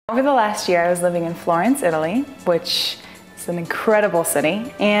Over the last year, I was living in Florence, Italy, which is an incredible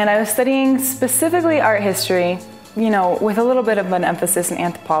city, and I was studying specifically art history, with a little bit of an emphasis in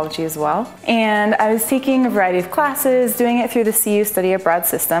anthropology as well. And I was taking a variety of classes, doing it through the CU study abroad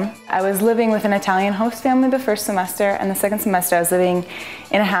system. I was living with an Italian host family the first semester, and the second semester I was living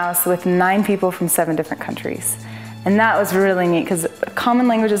in a house with 9 people from 7 different countries. And that was really neat because common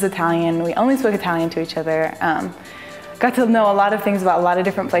language is Italian. We only spoke Italian to each other. Got to know a lot of things about a lot of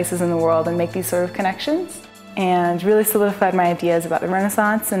different places in the world and make these sort of connections. And really solidified my ideas about the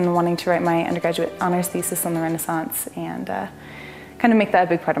Renaissance and wanting to write my undergraduate honors thesis on the Renaissance and kind of make that a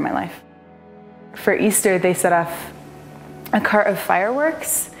big part of my life. For Easter, they set off a cart of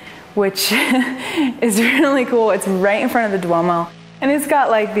fireworks, which is really cool. It's right in front of the Duomo. And it's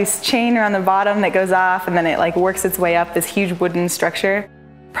got like this chain around the bottom that goes off, and then it like works its way up this huge wooden structure.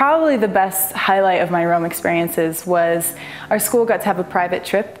 Probably the best highlight of my Rome experiences was our school got to have a private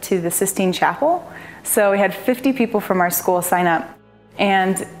trip to the Sistine Chapel. So we had 50 people from our school sign up,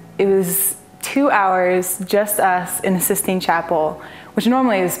 and it was 2 hours, just us in the Sistine Chapel, which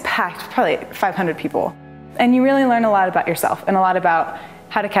normally is packed, probably 500 people. And you really learn a lot about yourself and a lot about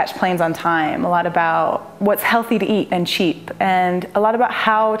how to catch planes on time, a lot about what's healthy to eat and cheap, and a lot about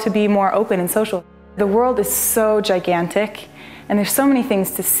how to be more open and social. The world is so gigantic, and there's so many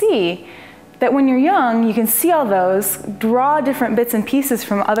things to see that when you're young, you can see all those, draw different bits and pieces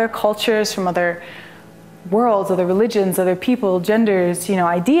from other cultures, from other worlds, other religions, other people, genders,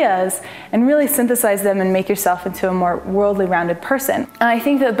 ideas, and really synthesize them and make yourself into a more worldly rounded person. And I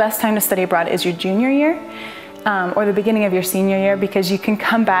think that the best time to study abroad is your junior year, or the beginning of your senior year, because you can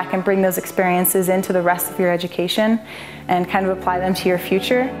come back and bring those experiences into the rest of your education and kind of apply them to your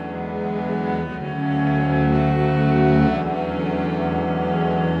future.